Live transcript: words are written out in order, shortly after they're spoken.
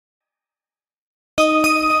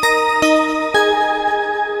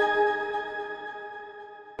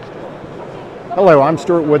Hello, I'm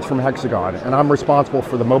Stuart Woods from Hexagon, and I'm responsible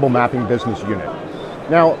for the mobile mapping business unit.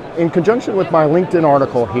 Now, in conjunction with my LinkedIn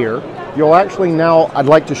article here, you'll actually I'd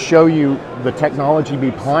like to show you the technology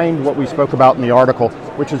behind what we spoke about in the article,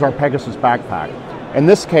 which is our Pegasus backpack. In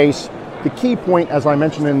this case, the key point, as I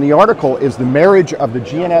mentioned in the article, is the marriage of the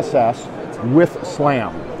GNSS with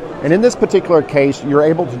SLAM. And in this particular case, you're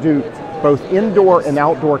able to do both indoor and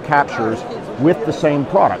outdoor captures with the same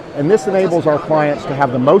product. And this enables our clients to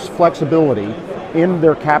have the most flexibility in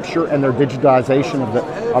their capture and their digitization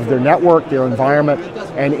of their network, their environment,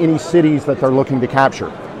 and any cities that they're looking to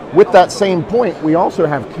capture. With that same point, we also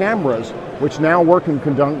have cameras which now work in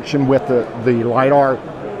conjunction with the LiDAR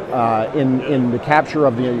in the capture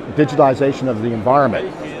of the digitization of the environment.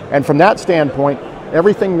 And from that standpoint,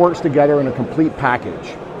 everything works together in a complete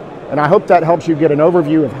package. And I hope that helps you get an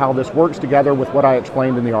overview of how this works together with what I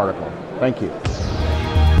explained in the article. Thank you.